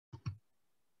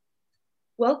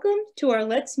Welcome to our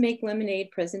Let's Make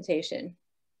Lemonade presentation.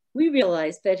 We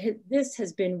realize that this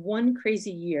has been one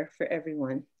crazy year for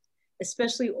everyone,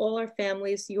 especially all our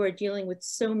families. You are dealing with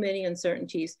so many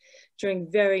uncertainties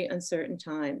during very uncertain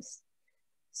times.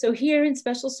 So here in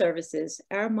Special Services,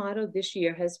 our motto this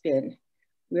year has been,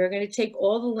 we are going to take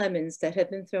all the lemons that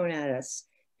have been thrown at us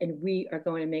and we are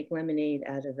going to make lemonade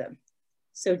out of them.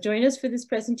 So join us for this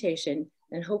presentation,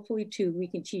 and hopefully too, we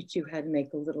can teach you how to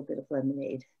make a little bit of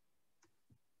lemonade.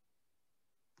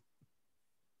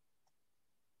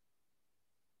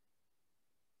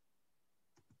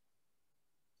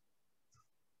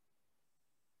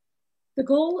 The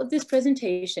goal of this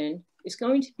presentation is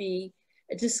going to be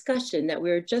a discussion that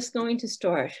we're just going to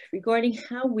start regarding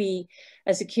how we,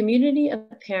 as a community of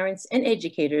parents and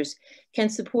educators, can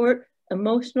support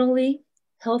emotionally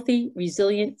healthy,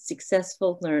 resilient,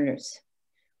 successful learners.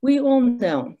 We all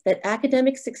know that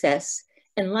academic success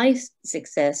and life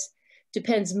success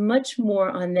depends much more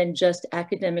on than just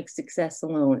academic success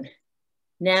alone.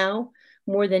 Now,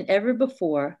 more than ever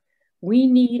before, we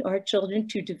need our children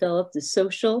to develop the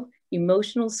social,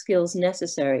 emotional skills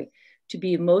necessary to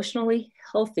be emotionally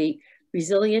healthy,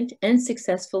 resilient, and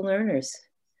successful learners.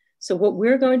 So what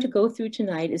we're going to go through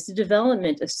tonight is the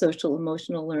development of social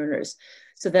emotional learners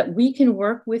so that we can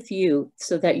work with you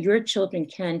so that your children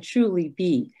can truly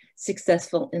be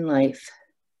successful in life.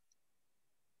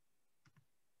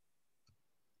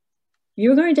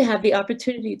 You're going to have the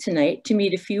opportunity tonight to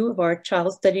meet a few of our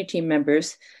child study team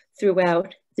members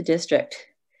throughout the district.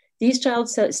 These child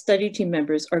study team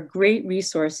members are great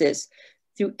resources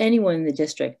through anyone in the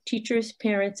district, teachers,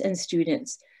 parents, and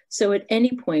students. So at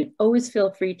any point, always feel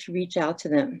free to reach out to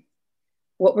them.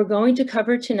 What we're going to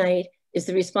cover tonight is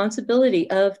the responsibility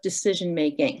of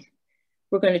decision-making.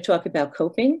 We're going to talk about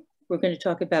coping, we're going to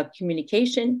talk about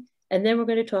communication, and then we're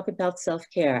going to talk about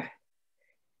self-care.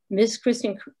 Ms.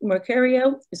 Kristen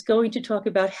Mercurio is going to talk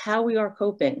about how we are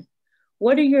coping.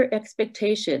 What are your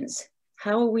expectations?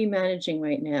 How are we managing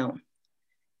right now?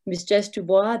 Ms. Jess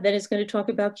Dubois then is going to talk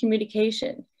about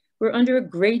communication. We're under a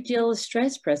great deal of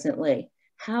stress presently.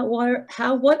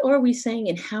 What are we saying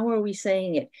and how are we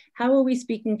saying it? How are we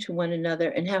speaking to one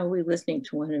another and how are we listening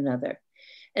to one another?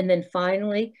 And then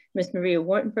finally, Ms. Maria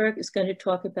Wartenberg is going to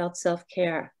talk about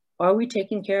self-care. Are we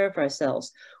taking care of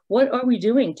ourselves? What are we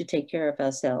doing to take care of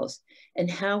ourselves? And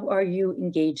how are you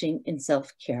engaging in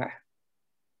self-care?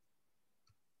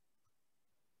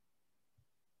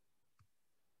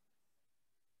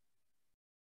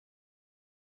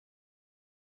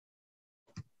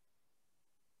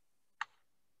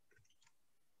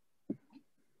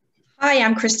 Hi,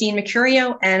 I'm Christine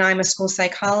Mercurio, and I'm a school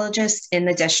psychologist in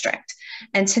the district.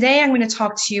 And today I'm going to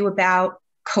talk to you about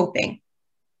coping.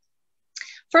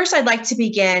 First, I'd like to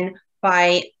begin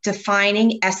by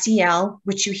defining SEL,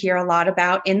 which you hear a lot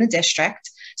about in the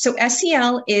district. So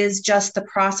SEL is just the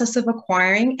process of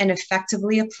acquiring and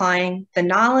effectively applying the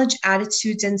knowledge,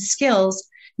 attitudes, and skills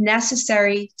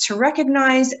necessary to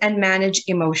recognize and manage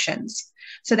emotions.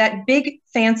 So that big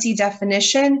fancy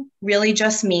definition really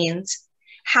just means,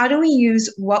 how do we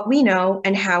use what we know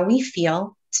and how we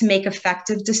feel to make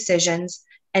effective decisions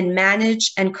and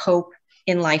manage and cope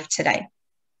in life today?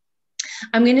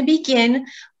 I'm going to begin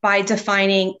by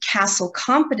defining CASEL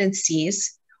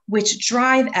competencies, which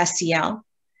drive SEL.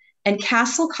 And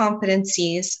CASEL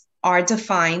competencies are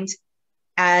defined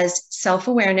as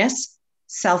self-awareness,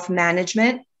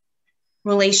 self-management,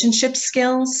 relationship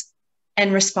skills,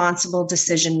 and responsible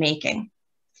decision-making.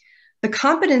 The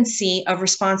competency of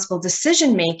responsible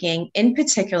decision-making, in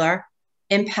particular,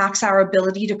 impacts our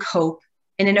ability to cope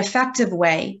in an effective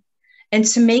way and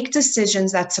to make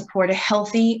decisions that support a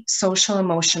healthy social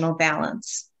emotional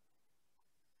balance.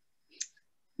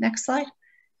 Next slide.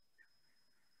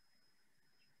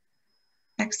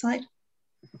 Next slide.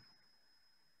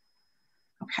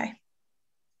 Okay.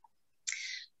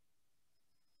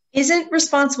 Isn't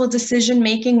responsible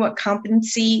decision-making what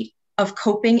competency of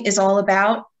coping is all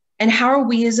about? And how are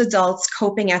we as adults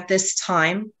coping at this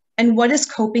time? And what does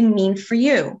coping mean for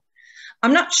you?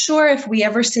 I'm not sure if we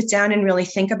ever sit down and really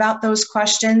think about those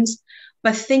questions,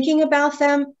 but thinking about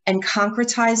them and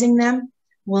concretizing them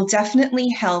will definitely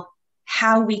help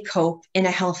how we cope in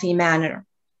a healthy manner.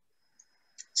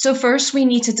 So first, we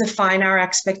need to define our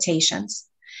expectations.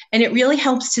 And it really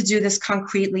helps to do this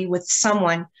concretely with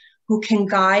someone who can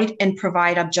guide and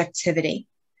provide objectivity.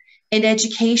 In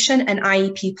education and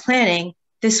IEP planning,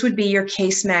 this would be your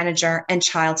case manager and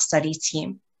child study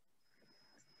team.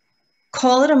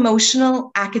 Call it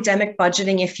emotional academic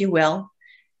budgeting, if you will.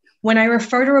 When I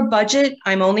refer to a budget,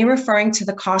 I'm only referring to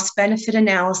the cost-benefit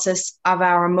analysis of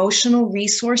our emotional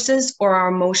resources or our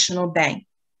emotional bank.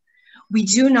 We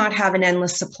do not have an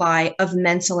endless supply of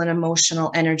mental and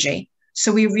emotional energy.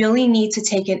 So we really need to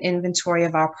take an inventory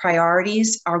of our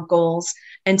priorities, our goals,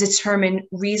 and determine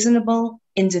reasonable,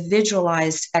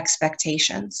 individualized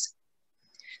expectations.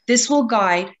 This will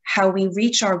guide how we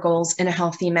reach our goals in a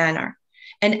healthy manner.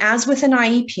 And as with an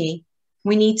IEP,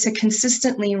 we need to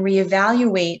consistently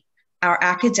reevaluate our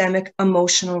academic,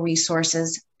 emotional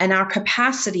resources and our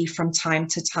capacity from time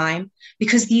to time,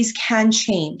 because these can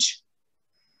change.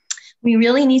 We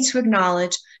really need to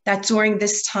acknowledge that during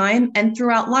this time and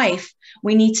throughout life,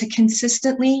 we need to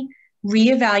consistently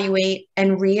reevaluate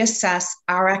and reassess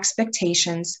our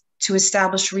expectations to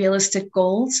establish realistic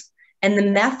goals and the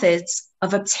methods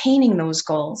of obtaining those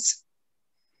goals.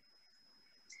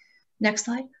 Next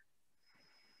slide.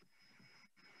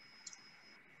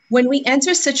 When we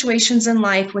enter situations in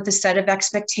life with a set of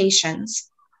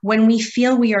expectations, when we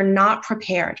feel we are not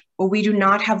prepared or we do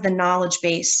not have the knowledge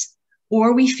base,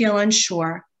 or we feel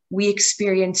unsure, we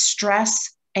experience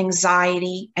stress,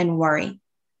 anxiety, and worry.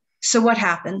 So what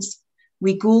happens?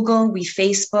 We Google, we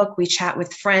Facebook, we chat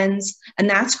with friends, and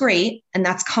that's great, and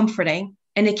that's comforting,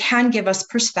 and it can give us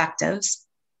perspectives.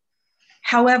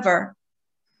 However,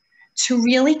 to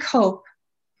really cope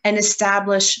and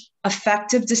establish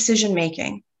effective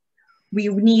decision-making, we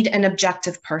need an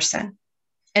objective person.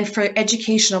 And for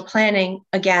educational planning,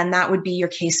 again, that would be your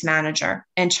case manager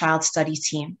and child study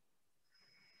team.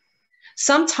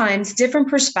 Sometimes different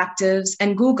perspectives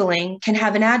and Googling can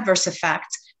have an adverse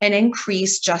effect and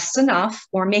increase just enough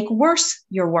or make worse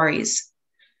your worries.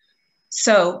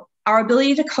 So our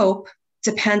ability to cope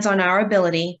depends on our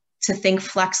ability to think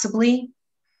flexibly,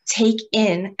 take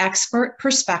in expert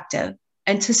perspective,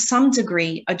 and to some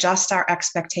degree adjust our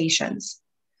expectations.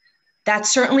 That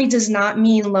certainly does not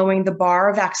mean lowering the bar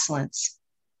of excellence.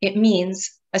 It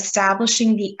means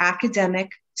establishing the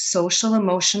academic, social,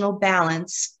 emotional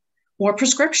balance, or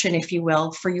prescription, if you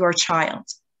will, for your child.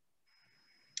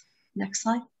 Next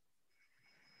slide.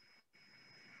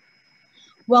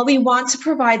 While we want to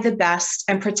provide the best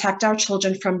and protect our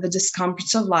children from the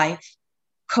discomforts of life,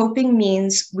 coping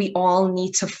means we all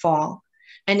need to fall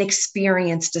and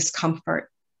experience discomfort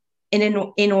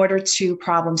in order to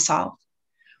problem solve.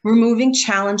 Removing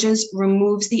challenges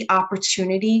removes the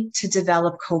opportunity to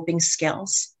develop coping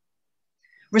skills.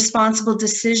 Responsible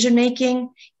decision-making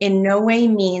in no way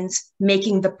means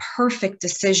making the perfect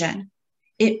decision.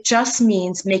 It just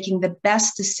means making the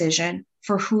best decision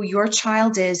for who your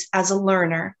child is as a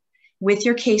learner, with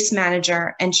your case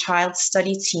manager and child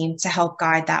study team to help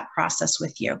guide that process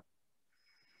with you.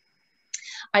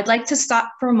 I'd like to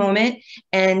stop for a moment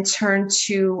and turn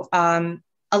to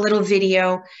a little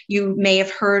video you may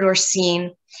have heard or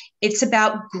seen. It's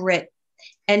about grit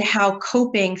and how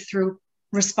coping through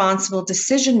responsible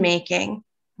decision-making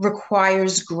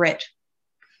requires grit.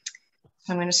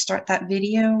 So I'm going to start that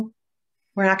video.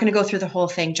 We're not going to go through the whole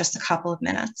thing, just a couple of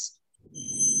minutes.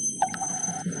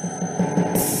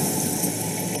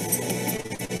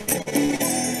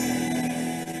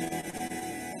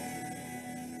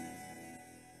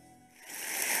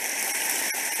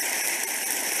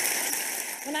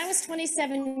 When I was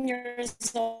 27 years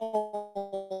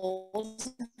old,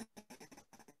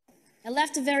 I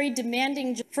left a very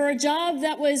demanding job for a job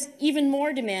that was even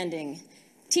more demanding,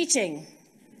 teaching.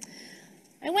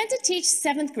 I went to teach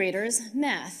 7th graders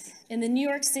math in the New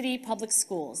York City public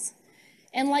schools.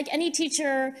 And like any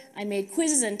teacher, I made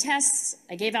quizzes and tests,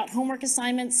 I gave out homework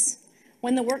assignments.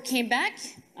 When the work came back,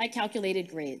 I calculated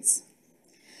grades.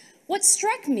 What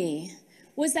struck me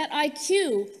was that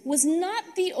IQ was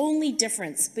not the only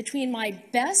difference between my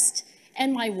best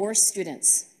and my worst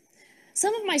students.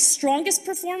 Some of my strongest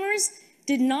performers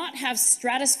did not have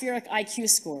stratospheric IQ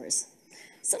scores.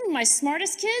 Some of my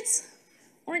smartest kids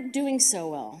weren't doing so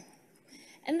well.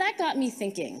 And that got me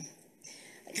thinking.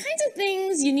 The kinds of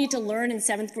things you need to learn in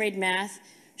 7th grade math,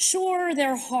 sure,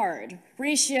 they're hard.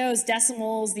 Ratios,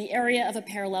 decimals, the area of a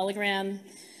parallelogram.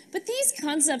 But these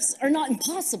concepts are not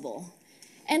impossible.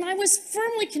 And I was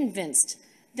firmly convinced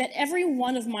that every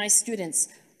one of my students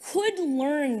could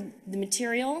learn the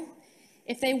material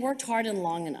if they worked hard and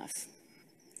long enough.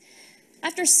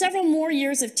 After several more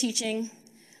years of teaching,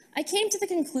 I came to the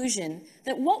conclusion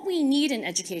that what we need in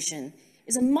education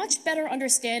is a much better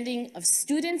understanding of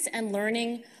students and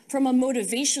learning from a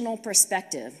motivational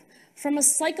perspective, from a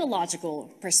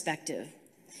psychological perspective.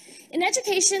 In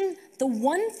education, the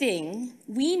one thing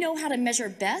we know how to measure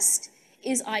best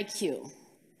is IQ.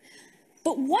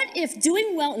 But what if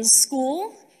doing well in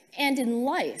school and in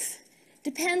life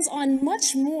depends on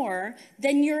much more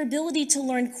than your ability to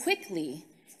learn quickly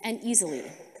and easily?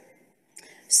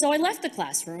 So I left the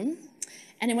classroom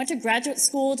and I went to graduate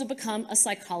school to become a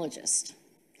psychologist.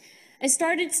 I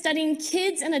started studying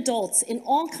kids and adults in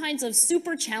all kinds of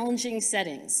super challenging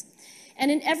settings. And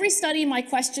in every study, my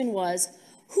question was,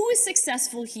 who is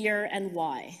successful here and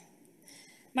why?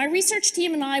 My research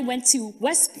team and I went to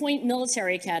West Point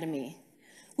Military Academy.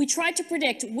 We tried to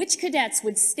predict which cadets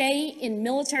would stay in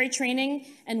military training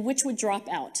and which would drop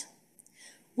out.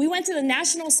 We went to the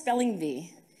National Spelling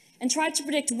Bee and tried to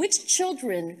predict which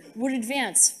children would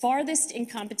advance farthest in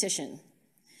competition.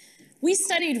 We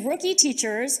studied rookie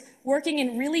teachers working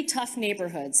in really tough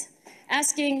neighborhoods,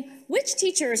 asking which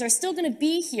teachers are still going to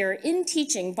be here in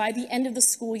teaching by the end of the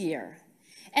school year.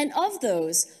 And of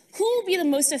those, who will be the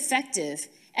most effective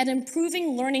at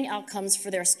improving learning outcomes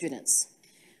for their students?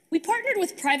 We partnered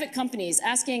with private companies,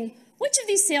 asking which of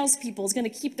these salespeople is going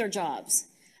to keep their jobs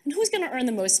and who's going to earn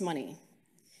the most money.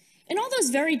 In all those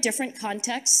very different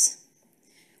contexts,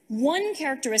 one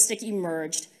characteristic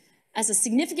emerged as a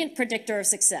significant predictor of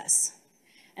success.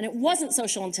 And it wasn't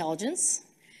social intelligence,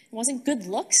 it wasn't good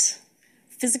looks,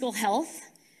 physical health,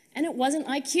 and it wasn't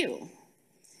IQ.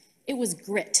 It was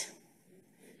grit.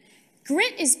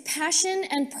 Grit is passion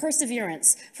and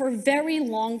perseverance for very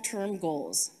long-term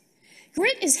goals.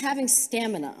 Grit is having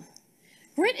stamina.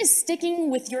 Grit is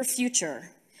sticking with your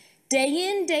future, day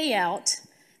in, day out,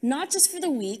 not just for the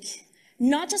week,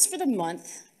 not just for the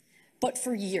month, but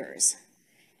for years,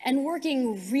 and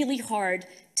working really hard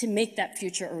to make that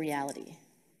future a reality.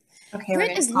 Okay,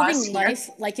 Grit is living life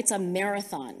like it's a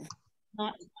marathon,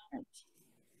 not a sprint.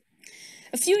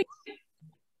 A few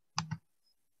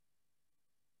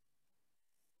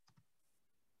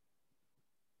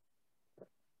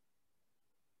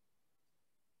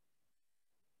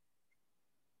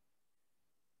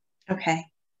Okay,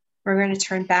 we're going to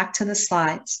turn back to the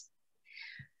slides.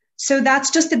 So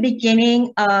that's just the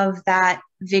beginning of that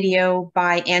video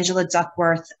by Angela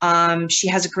Duckworth. She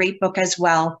has a great book as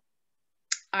well.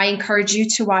 I encourage you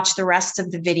to watch the rest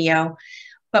of the video,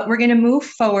 but we're going to move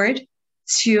forward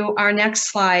to our next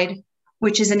slide,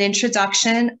 which is an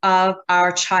introduction of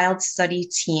our child study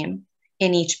team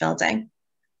in each building.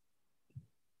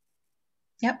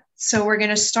 Yep, so we're going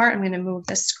to start. I'm going to move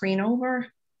the screen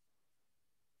over.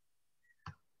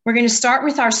 We're going to start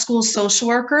with our school social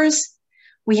workers.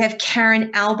 We have Karen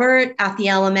Albert at the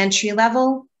elementary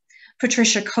level,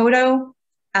 Patricia Cotto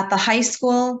at the high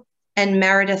school, and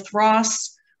Meredith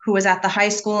Ross, who is at the high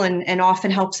school and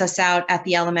often helps us out at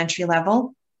the elementary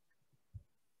level.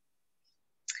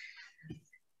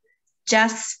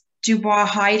 Jess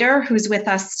Dubois-Hyder, who's with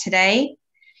us today.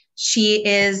 She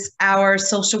is our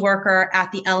social worker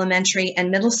at the elementary and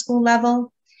middle school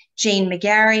level. Jane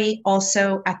McGarry,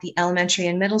 also at the elementary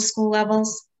and middle school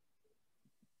levels.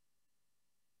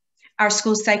 Our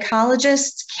school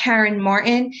psychologist, Karen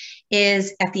Martin,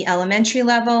 is at the elementary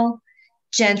level.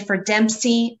 Jennifer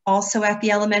Dempsey, also at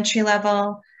the elementary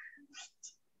level.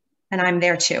 And I'm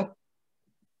there too.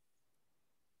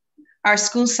 Our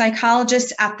school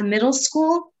psychologists at the middle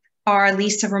school are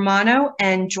Lisa Romano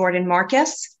and Jordan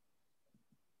Marcus.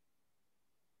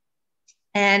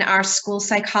 And our school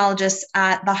psychologists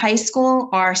at the high school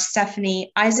are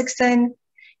Stephanie Isaacson,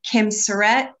 Kim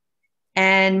Surratt,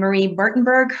 and Marie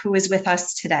Burtenberg, who is with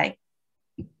us today.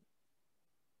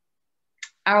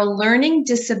 Our learning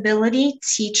disability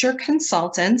teacher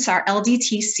consultants, our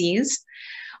LDTCs,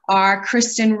 are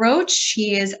Kristen Roach,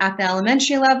 she is at the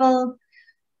elementary level,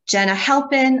 Jenna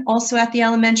Halpin, also at the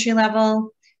elementary level,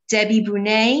 Debbie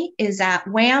Bonet is at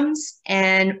WAMS,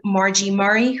 and Margie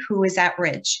Murray, who is at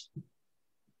Ridge.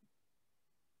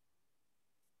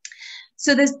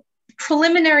 So the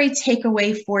preliminary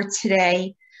takeaway for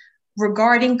today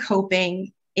regarding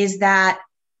coping is that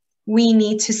we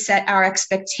need to set our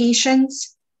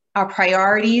expectations, our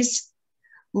priorities,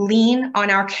 lean on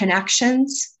our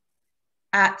connections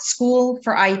at school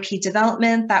for IEP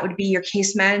development. That would be your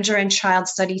case manager and child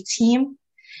study team.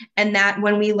 And that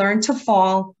when we learn to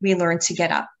fall, we learn to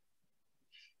get up.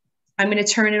 I'm going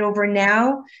to turn it over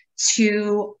now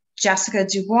to Jessica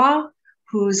Dubois,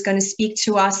 who's going to speak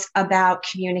to us about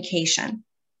communication.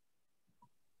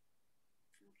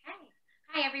 Okay.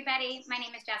 Hi, everybody. My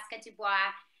name is Jessica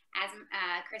Dubois. As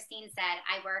Christine said,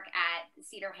 I work at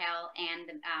Cedar Hill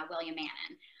and William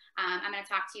Mannon. I'm going to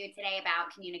talk to you today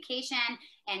about communication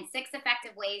and 6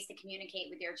 effective ways to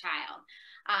communicate with your child.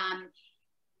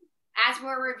 As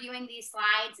we're reviewing these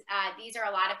slides, these are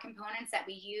a lot of components that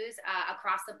we use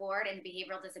across the board in the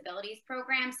Behavioral Disabilities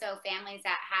Program. So families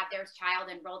that have their child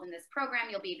enrolled in this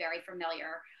program, you'll be very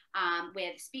familiar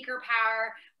with speaker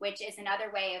power, which is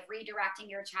another way of redirecting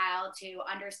your child to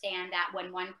understand that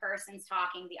when one person's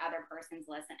talking, the other person's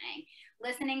listening.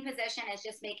 Listening position is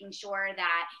just making sure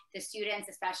that the students,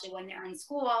 especially when they're in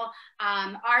school,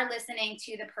 are listening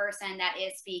to the person that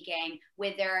is speaking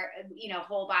with their,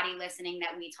 whole body listening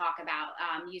that we talk about,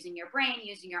 using your brain,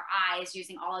 using your eyes,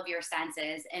 using all of your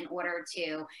senses in order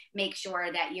to make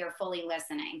sure that you're fully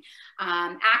listening.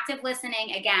 Active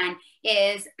listening, again,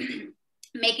 is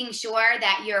making sure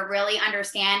that you're really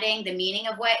understanding the meaning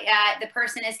of what the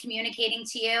person is communicating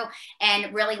to you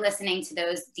and really listening to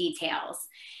those details.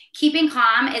 Keeping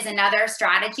calm is another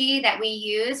strategy that we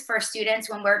use for students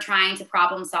when we're trying to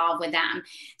problem solve with them.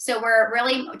 So we're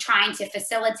really trying to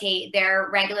facilitate their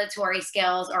regulatory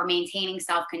skills or maintaining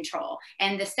self-control.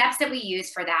 And the steps that we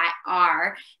use for that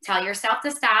are tell yourself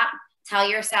to stop, tell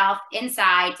yourself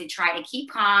inside to try to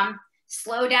keep calm,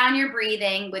 slow down your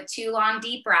breathing with 2 long,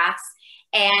 deep breaths,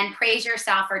 and praise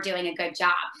yourself for doing a good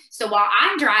job. So while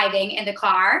I'm driving in the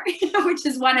car, which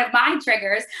is one of my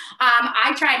triggers,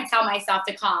 I try to tell myself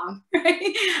to calm,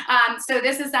 right? So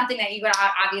this is something that you would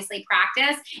obviously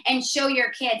practice and show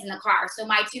your kids in the car. So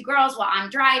my 2 girls, while I'm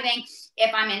driving,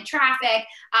 if I'm in traffic,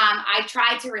 I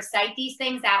try to recite these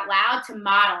things out loud to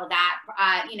model that,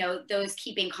 those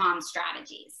keeping calm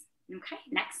strategies. Okay,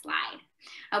 next slide.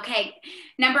 Okay,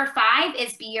 number 5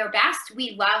 is be your best.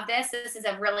 We love this. This is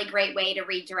a really great way to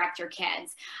redirect your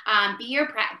kids. Be your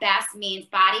best means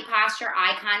body posture,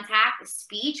 eye contact,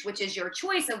 speech, which is your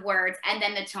choice of words, and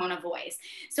then the tone of voice.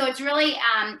 So it's really,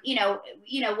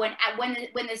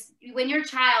 when your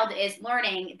child is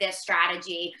learning this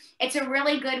strategy, it's a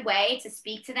really good way to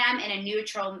speak to them in a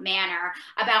neutral manner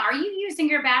about, are you using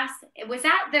your best? Was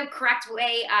that the correct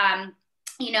way?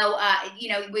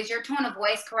 Was your tone of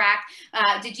voice correct?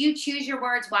 Did you choose your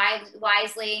words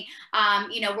wisely?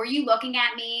 Were you looking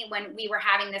at me when we were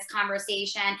having this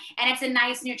conversation? And it's a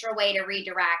nice neutral way to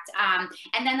redirect.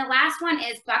 And then the last one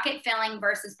is bucket filling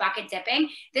versus bucket dipping.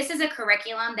 This is a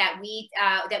curriculum that we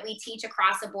teach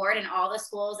across the board in all the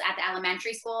schools at the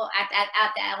elementary school, at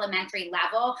the elementary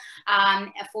level,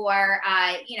 for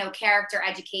character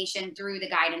education through the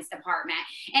guidance department.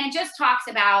 And it just talks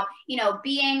about,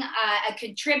 being a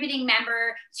contributing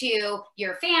member to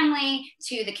your family,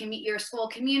 to your school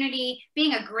community,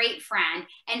 being a great friend.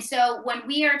 And so when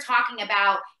we are talking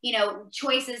about,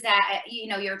 choices that,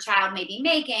 your child may be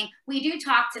making, we do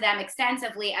talk to them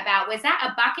extensively about, was that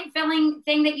a bucket filling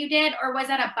thing that you did, or was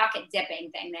that a bucket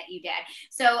dipping thing that you did?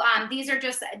 So these are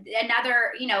just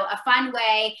another, a fun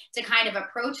way to kind of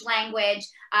approach language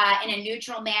in a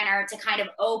neutral manner to kind of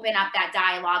open up that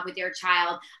dialogue with your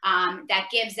child, that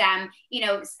gives them,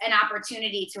 an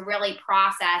opportunity to really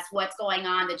process what's going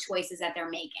on, the choices that they're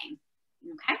making.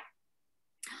 Okay.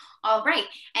 All right,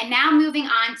 and now moving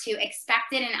on to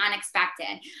expected and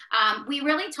unexpected. We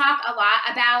really talk a lot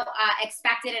about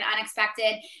expected and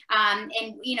unexpected, and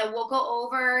we'll go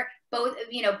over both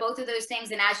of those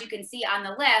things. And as you can see on the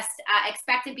list,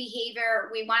 expected behavior,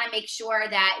 we want to make sure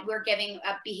that we're giving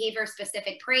a behavior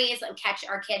specific praise, catch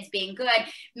our kids being good,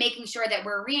 making sure that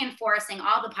we're reinforcing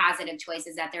all the positive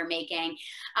choices that they're making.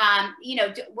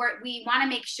 We want to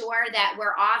make sure that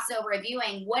we're also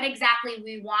reviewing what exactly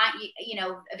we want,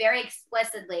 very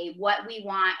explicitly what we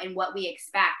want and what we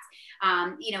expect.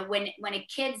 When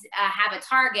kids have a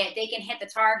target, they can hit the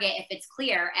target if it's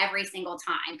clear every single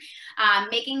time.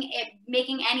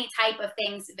 Making any type of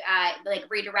things like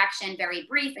redirection very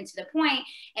brief and to the point,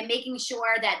 and making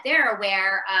sure that they're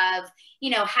aware of,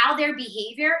 how their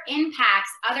behavior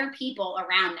impacts other people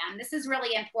around them. This is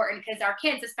really important because our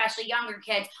kids, especially younger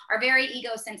kids, are very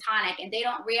egocentric, and they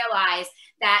don't realize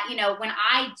that, when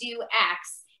I do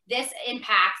X, this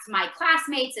impacts my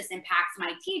classmates, this impacts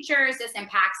my teachers, this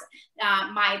impacts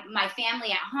my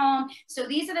family at home. So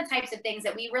these are the types of things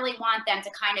that we really want them to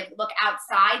kind of look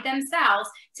outside themselves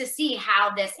to see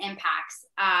how this impacts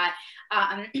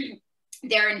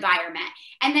their environment.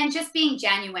 And then just being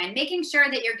genuine, making sure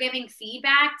that you're giving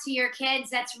feedback to your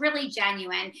kids that's really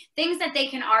genuine, things that they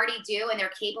can already do and they're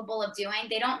capable of doing.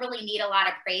 They don't really need a lot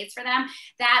of praise for them,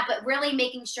 but really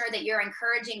making sure that you're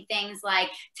encouraging things like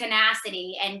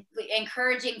tenacity and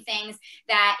encouraging things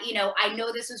that, I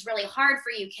know this was really hard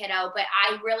for you, kiddo, but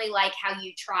I really like how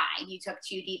you tried. You took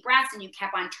 2 deep breaths and you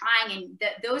kept on trying. And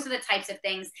those are the types of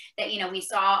things that, we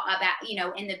saw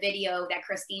about, in the video that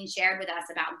Christine shared with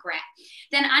us about grit.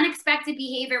 Then unexpected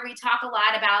behavior, we talk a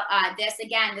lot about this.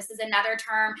 Again, this is another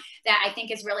term that I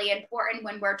think is really important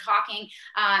when we're talking,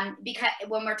 because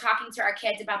when we're talking to our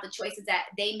kids about the choices that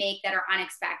they make that are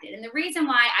unexpected. And the reason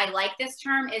why I like this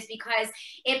term is because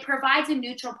it provides a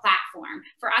neutral platform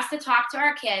for us to talk to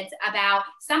our kids about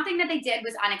something that they did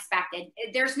was unexpected.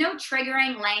 There's no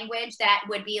triggering language that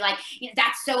would be like, you know,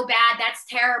 that's so bad, that's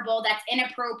terrible, that's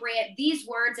inappropriate. These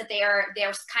words that they're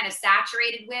kind of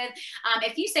saturated with.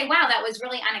 If you say, wow, that was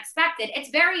really unexpected, it's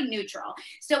very neutral.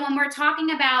 So when we're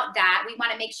talking about that, we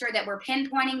want to make sure that we're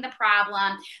pinpointing the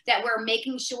problem, that we're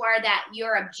making sure that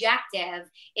your objective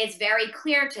is very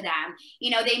clear to them.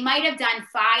 You know, they might have done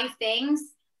 5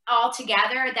 things all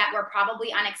together that were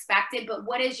probably unexpected, but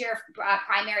what is your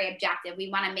primary objective? We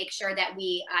want to make sure that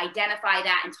we identify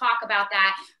that and talk about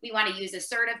that. We want to use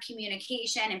assertive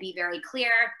communication and be very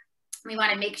clear. We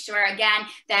want to make sure, again,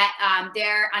 that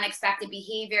their unexpected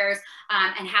behaviors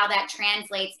and how that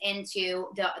translates into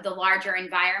the larger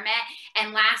environment.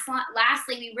 And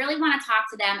lastly, we really want to talk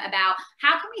to them about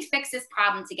how can we fix this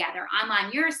problem together? I'm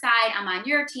on your side, I'm on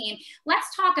your team.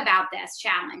 Let's talk about this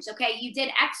challenge. Okay, you did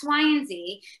X, Y, and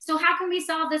Z. So how can we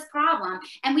solve this problem?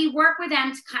 And we work with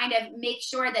them to kind of make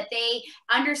sure that they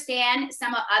understand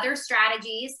some other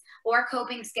strategies or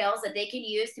coping skills that they can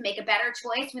use to make a better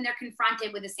choice when they're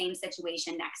confronted with the same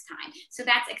situation next time. So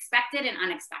that's expected and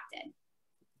unexpected.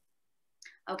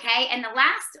 Okay, and the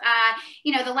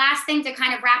last thing to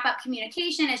kind of wrap up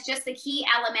communication is just the key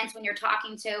elements when you're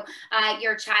talking to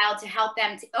your child to help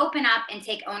them to open up and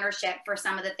take ownership for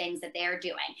some of the things that they're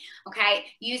doing. Okay,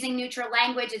 using neutral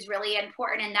language is really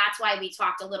important, and that's why we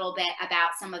talked a little bit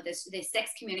about some of the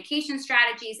 6 communication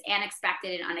strategies and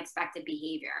expected and unexpected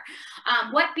behavior.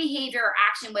 What behavior or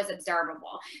action was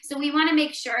observable? So we want to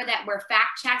make sure that we're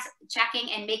fact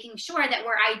checking and making sure that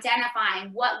we're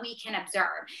identifying what we can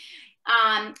observe.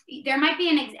 There might be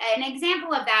an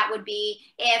example of that would be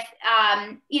if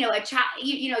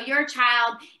your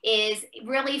child is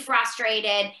really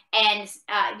frustrated and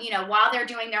while they're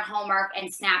doing their homework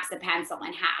and snaps the pencil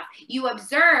in half. You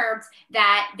observed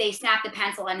that they snapped the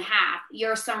pencil in half.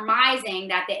 You're surmising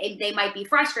that they might be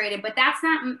frustrated, but that's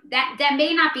not that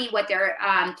may not be what they're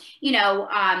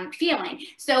feeling.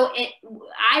 So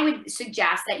I would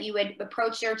suggest that you would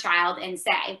approach your child and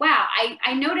say, wow,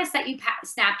 I noticed that you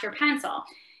snapped your pencil.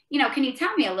 Can you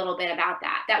tell me a little bit about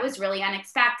that? That was really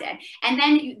unexpected. And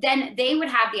then they would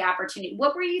have the opportunity.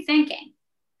 What were you thinking?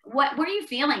 What were you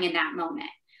feeling in that moment?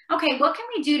 Okay, what can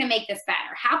we do to make this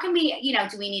better? How can we,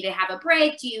 do we need to have a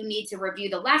break? Do you need to review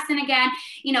the lesson again?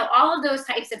 All of those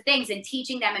types of things, and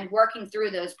teaching them and working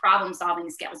through those problem solving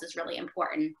skills is really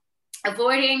important.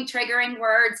 Avoiding triggering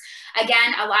words.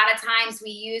 Again, a lot of times we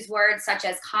use words such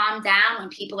as calm down when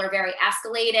people are very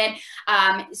escalated.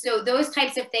 So those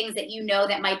types of things that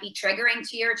that might be triggering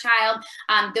to your child,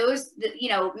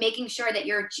 making sure that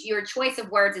your choice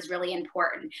of words is really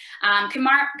important.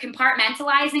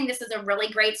 Compartmentalizing, this is a really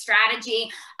great strategy.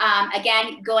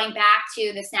 Again, going back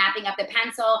to the snapping of the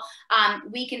pencil,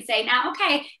 we can say now,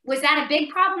 okay, was that a big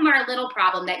problem or a little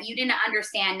problem that you didn't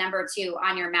understand number 2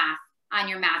 on your math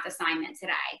assignment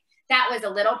today? That was a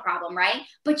little problem, right?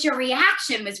 But your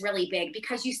reaction was really big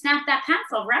because you snapped that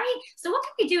pencil, right? So what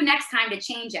can we do next time to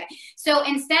change it? So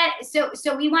instead,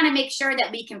 so we want to make sure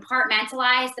that we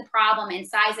compartmentalize the problem and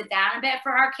size it down a bit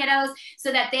for our kiddos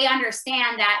so that they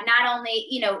understand that not only,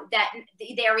 that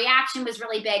their reaction was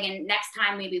really big, and next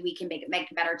time maybe we can make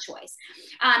a better choice.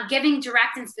 Giving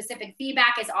direct and specific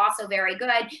feedback is also very good,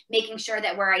 making sure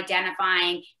that we're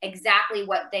identifying exactly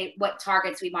what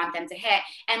targets we want them to hit.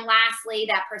 And lastly,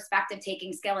 that perspective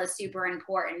taking skill is super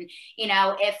important.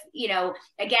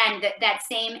 Again, that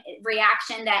same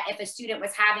reaction that if a student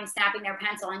was having snapping their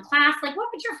pencil in class, like what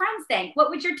would your friends think?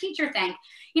 What would your teacher think?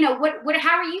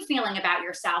 How are you feeling about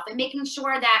yourself? And making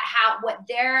sure that what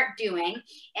they're doing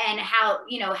and how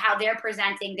they're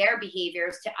presenting their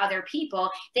behaviors to other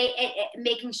people,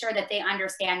 making sure that they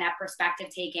understand that perspective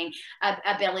taking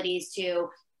abilities to,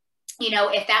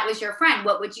 if that was your friend,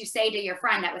 what would you say to your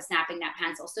friend that was snapping that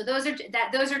pencil? So those are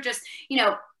just,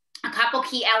 a couple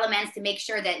key elements to make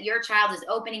sure that your child is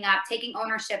opening up, taking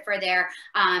ownership for their,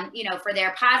 for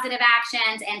their positive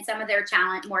actions and some of their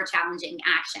more challenging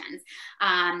actions.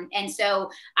 And so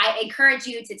I encourage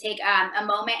you to take a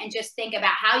moment and just think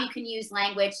about how you can use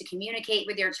language to communicate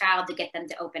with your child to get them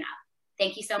to open up.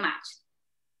 Thank you so much.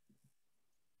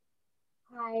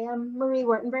 Hi, I'm Marie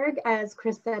Wartenberg. As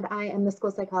Chris said, I am the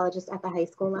school psychologist at the high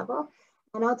school level,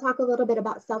 and I'll talk a little bit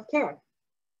about self-care.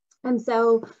 And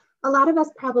so a lot of us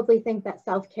probably think that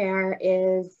self-care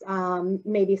is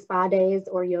maybe spa days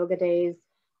or yoga days,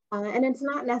 And it's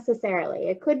not necessarily.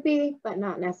 It could be, but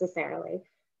not necessarily.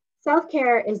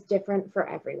 Self-care is different for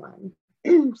everyone.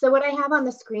 So what I have on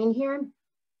the screen here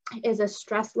is a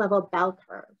stress level bell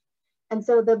curve. And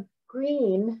so the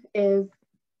green is,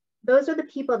 those are the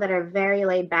people that are very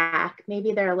laid back.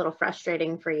 Maybe they're a little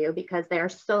frustrating for you because they are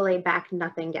so laid back,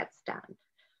 nothing gets done.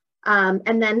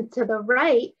 And then to the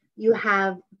right, you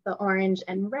have the orange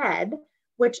and red,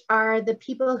 which are the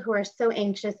people who are so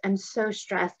anxious and so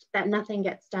stressed that nothing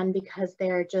gets done because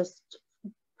they're just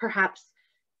perhaps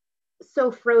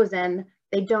so frozen,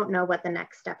 they don't know what the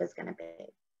next step is going to be.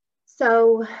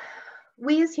 So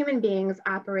we as human beings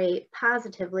operate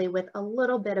positively with a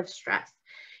little bit of stress.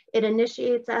 It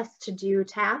initiates us to do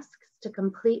tasks, to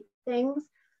complete things.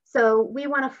 So we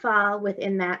want to fall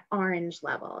within that orange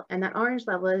level. And that orange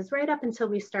level is right up until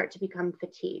we start to become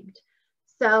fatigued.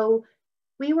 So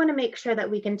we want to make sure that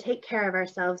we can take care of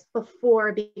ourselves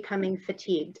before becoming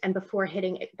fatigued and before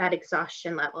hitting that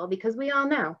exhaustion level, because we all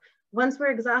know once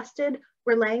we're exhausted,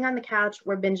 we're laying on the couch,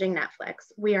 we're binging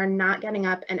Netflix. We are not getting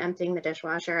up and emptying the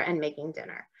dishwasher and making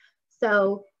dinner.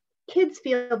 So kids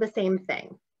feel the same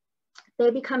thing.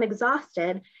 They become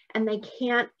exhausted and they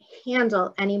can't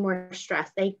handle any more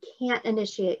stress. They can't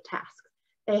initiate tasks.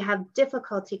 They have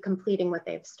difficulty completing what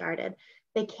they've started.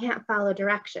 They can't follow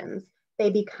directions. They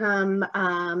become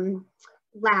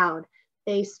loud.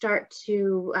 They start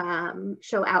to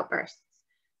show outbursts.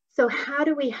 So how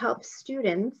do we help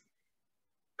students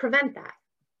prevent that?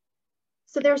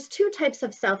 So there's two types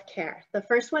of self-care. The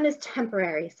first one is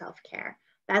temporary self-care.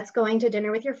 That's going to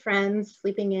dinner with your friends,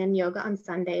 sleeping in, yoga on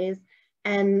Sundays,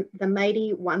 and the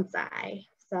mighty once I.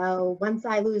 So once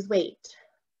I lose weight,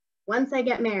 once I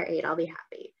get married, I'll be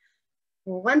happy.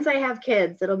 Once I have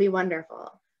kids, it'll be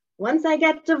wonderful. Once I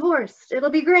get divorced,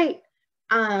 it'll be great.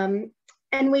 And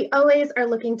we always are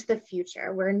looking to the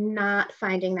future. We're not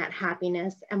finding that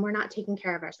happiness and we're not taking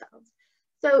care of ourselves.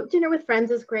 So dinner with friends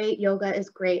is great, yoga is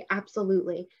great,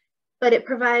 absolutely. But it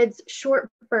provides short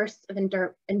bursts of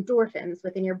endorphins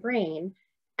within your brain.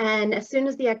 And as soon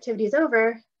as the activity is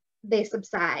over, they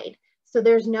subside. So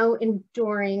there's no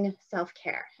enduring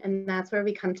self-care. And that's where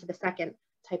we come to the second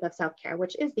type of self-care,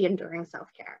 which is the enduring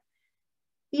self-care.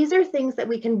 These are things that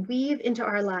we can weave into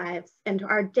our lives and to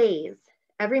our days.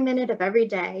 Every minute of every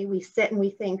day, we sit and we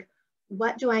think,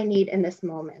 what do I need in this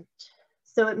moment?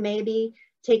 So it may be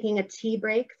taking a tea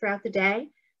break throughout the day.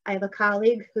 I have a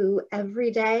colleague who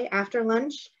every day after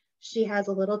lunch, she has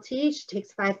a little tea, she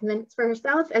takes 5 minutes for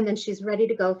herself, and then she's ready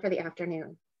to go for the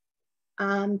afternoon.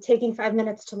 Taking 5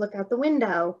 minutes to look out the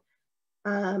window,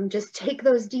 just take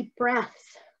those deep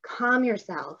breaths, calm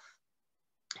yourself.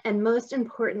 And most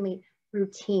importantly,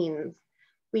 routines.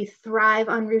 We thrive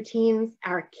on routines,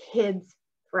 our kids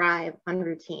thrive on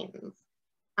routines.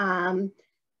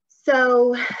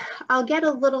 So I'll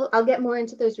get more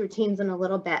into those routines in a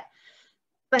little bit.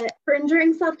 But for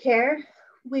enduring self-care,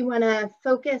 we want to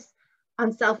focus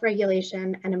on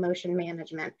self-regulation and emotion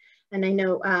management. And I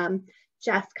know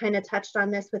Jess kind of touched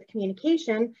on this with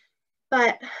communication,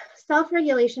 but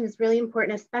self-regulation is really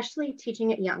important, especially teaching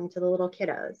it young to the little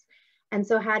kiddos. And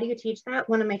so how do you teach that?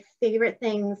 One of my favorite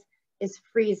things is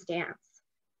freeze dance,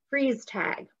 freeze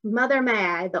tag, Mother May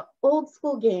I, the old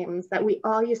school games that we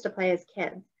all used to play as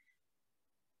kids.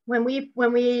 When we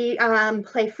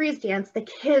play freeze dance, the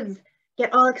kids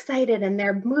get all excited and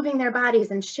they're moving their bodies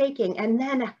and shaking, and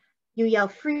then you yell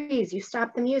freeze, you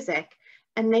stop the music,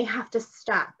 and they have to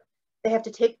stop. They have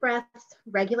to take breaths,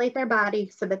 regulate their body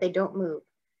so that they don't move.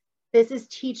 This is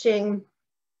teaching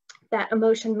that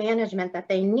emotion management that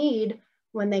they need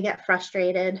when they get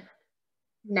frustrated.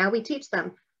 Now we teach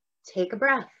them, take a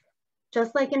breath,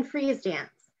 just like in freeze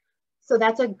dance. So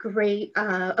that's a great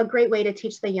way to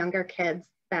teach the younger kids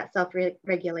that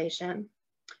self-regulation.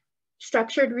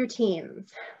 Structured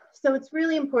routines. So it's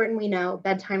really important we know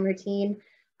bedtime routine.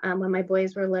 When my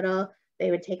boys were little,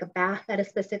 they would take a bath at a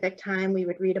specific time, we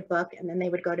would read a book, and then they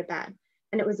would go to bed.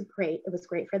 And it was great. It was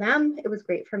great for them. It was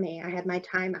great for me. I had my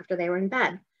time after they were in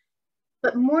bed.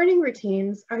 But morning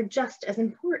routines are just as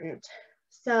important.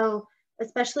 So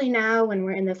especially now when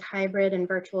we're in this hybrid and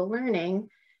virtual learning,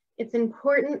 it's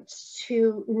important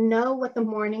to know what the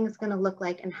morning is going to look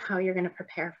like and how you're going to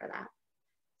prepare for that.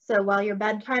 So while your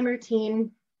bedtime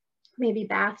routine, maybe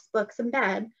baths, books, and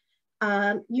bed,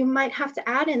 you might have to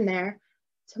add in there,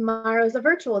 tomorrow's a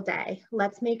virtual day.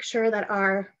 Let's make sure that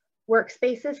our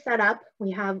workspace is set up.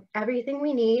 We have everything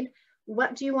we need.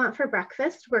 What do you want for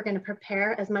breakfast? We're going to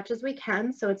prepare as much as we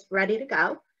can so it's ready to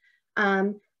go.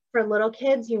 For little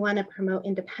kids, you want to promote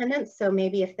independence. So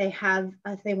maybe if they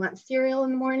want cereal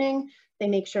in the morning, they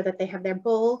make sure that they have their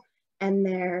bowl and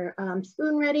they're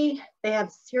spoon ready. They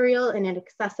have cereal in an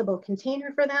accessible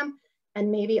container for them,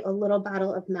 and maybe a little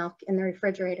bottle of milk in the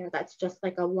refrigerator that's just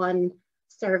like a 1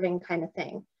 serving kind of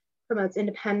thing. Promotes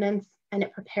independence, and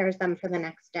it prepares them for the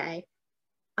next day.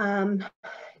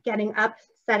 Getting up,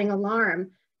 setting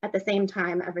alarm at the same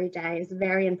time every day is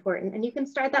very important. And you can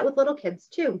start that with little kids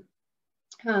too.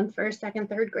 First, second,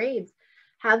 third grades.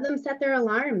 Have them set their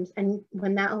alarms, and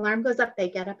when that alarm goes up, they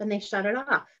get up and they shut it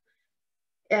off.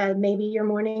 Maybe your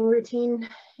morning routine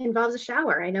involves a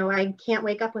shower. I know I can't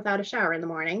wake up without a shower in the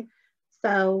morning.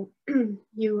 So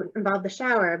you involve the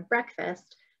shower,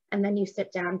 breakfast, and then you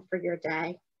sit down for your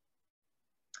day.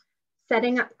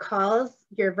 Setting up calls,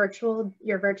 your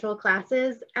virtual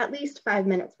classes, at least 5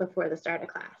 minutes before the start of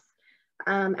class.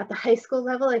 At the high school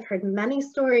level, I've heard many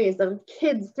stories of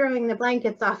kids throwing the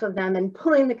blankets off of them and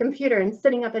pulling the computer and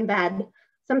sitting up in bed.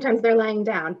 Sometimes they're laying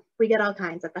down. We get all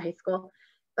kinds at the high school.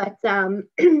 But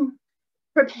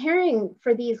preparing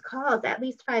for these calls at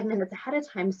least 5 minutes ahead of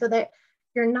time so that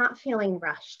you're not feeling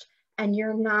rushed and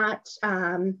you're not,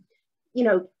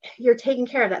 you're taking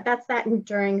care of that. That's that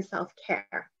enduring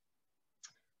self-care.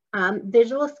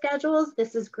 Visual schedules,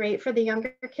 this is great for the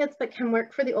younger kids, but can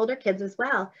work for the older kids as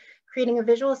well. Creating a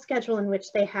visual schedule in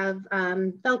which they have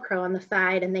Velcro on the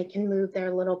side and they can move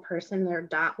their little person, their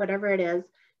dot, whatever it is,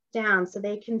 down so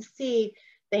they can see,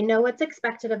 they know what's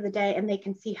expected of the day and they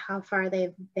can see how far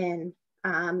they've been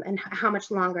and how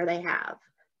much longer they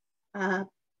have.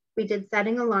 We did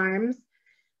setting alarms,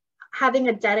 having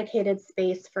a dedicated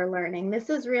space for learning. This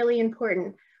is really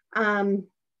important.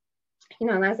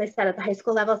 As I said, at the high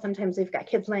school level, sometimes we've got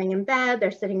kids laying in bed,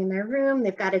 they're sitting in their room,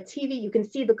 they've got a TV, you can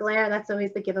see the glare, that's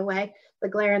always the giveaway, the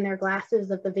glare in their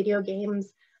glasses of the video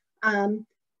games.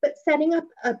 But setting up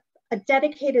a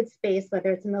dedicated space,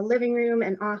 whether it's in the living room,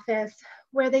 an office,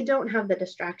 where they don't have the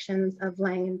distractions of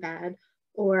laying in bed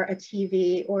or a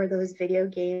TV or those video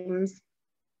games.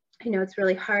 I know it's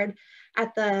really hard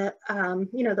at the,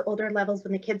 the older levels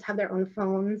when the kids have their own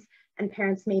phones and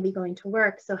parents may be going to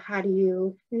work. So how do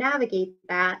you navigate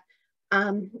that?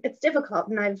 It's difficult.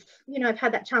 And I've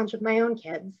had that challenge with my own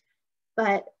kids.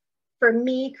 But for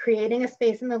me, creating a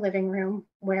space in the living room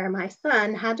where my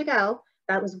son had to go,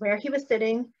 that was where he was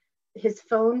sitting. His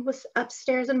phone was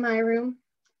upstairs in my room,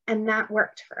 and that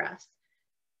worked for us.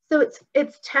 So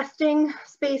it's testing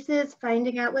spaces,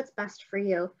 finding out what's best for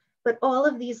you. But all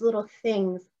of these little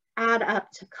things add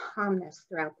up to calmness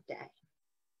throughout the day.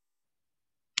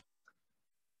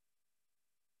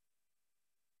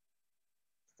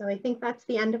 So I think that's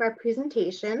the end of our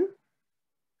presentation.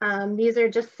 These are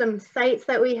just some sites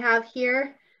that we have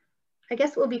here. I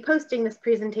guess we'll be posting this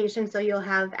presentation so you'll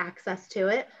have access to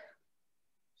it.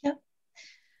 Yep.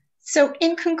 So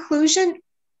in conclusion,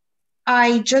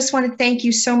 I just want to thank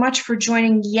you so much for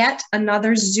joining yet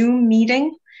another Zoom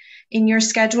meeting in your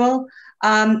schedule.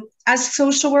 As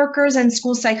social workers and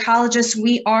school psychologists,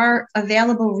 we are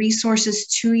available resources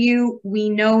to you. We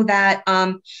know that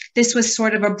this was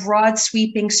sort of a broad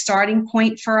sweeping starting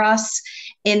point for us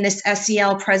in this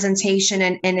SEL presentation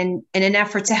and in an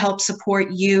effort to help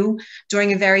support you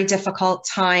during a very difficult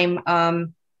time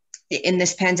in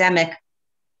this pandemic.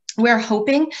 We're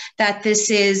hoping that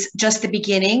this is just the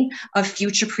beginning of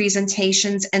future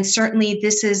presentations, and certainly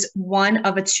this is one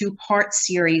of a 2-part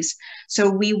series. So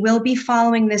we will be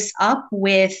following this up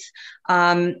with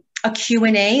a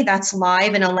Q&A that's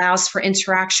live and allows for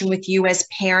interaction with you as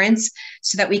parents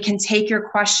so that we can take your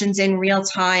questions in real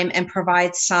time and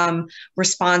provide some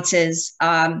responses.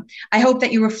 I hope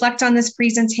that you reflect on this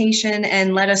presentation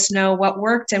and let us know what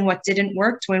worked and what didn't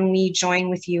work when we join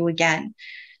with you again.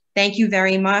 Thank you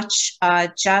very much,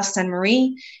 Jess and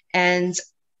Marie, and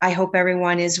I hope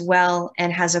everyone is well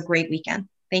and has a great weekend.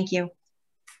 Thank you.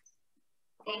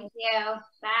 Thank you.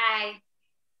 Bye.